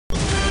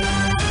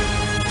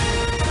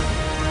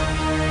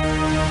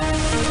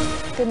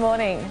Good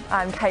morning,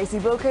 I'm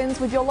Kasey Wilkins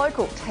with your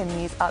local 10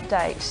 News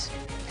update.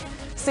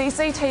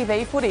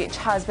 CCTV footage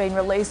has been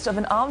released of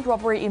an armed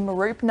robbery in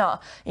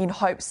Mooroopna in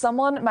hopes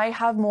someone may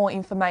have more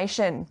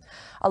information.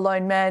 A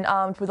lone man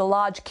armed with a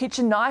large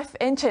kitchen knife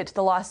entered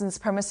the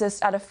licensed premises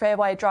at a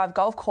Fairway Drive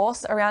golf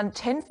course around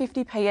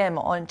 10:50 p.m.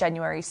 on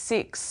January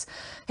 6.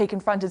 He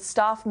confronted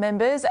staff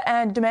members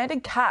and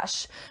demanded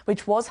cash,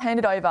 which was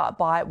handed over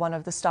by one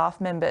of the staff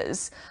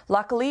members.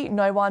 Luckily,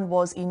 no one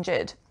was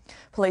injured.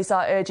 Police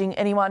are urging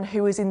anyone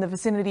who is in the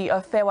vicinity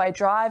of Fairway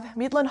Drive,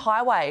 Midland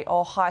Highway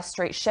or High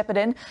Street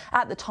Shepparton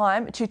at the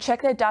time to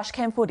check their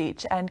dashcam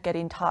footage and get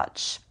in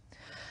touch.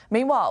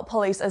 Meanwhile,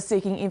 police are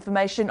seeking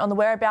information on the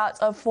whereabouts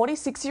of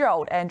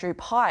 46-year-old Andrew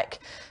Pike.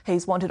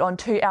 He's wanted on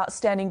 2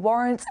 outstanding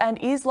warrants and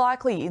is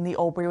likely in the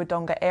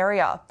Albury-Wodonga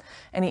area.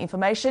 Any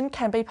information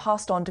can be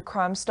passed on to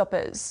Crime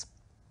Stoppers.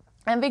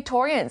 And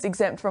Victorians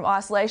exempt from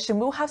isolation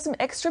will have some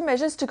extra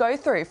measures to go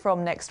through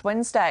from next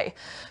Wednesday.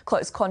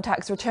 Close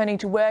contacts returning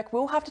to work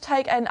will have to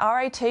take an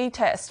RAT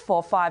test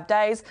for 5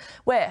 days,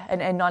 wear an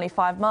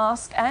N95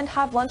 mask and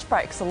have lunch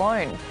breaks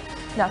alone.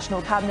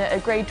 National Cabinet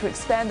agreed to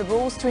expand the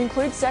rules to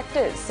include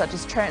sectors such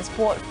as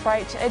transport,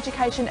 freight,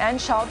 education and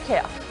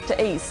childcare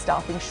to ease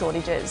staffing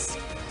shortages.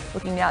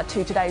 Looking now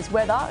to today's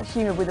weather,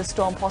 humid with a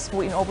storm possible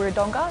in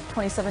Albury-Wodonga,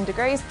 27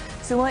 degrees,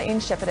 similar in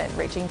Shepparton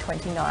reaching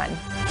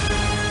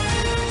 29.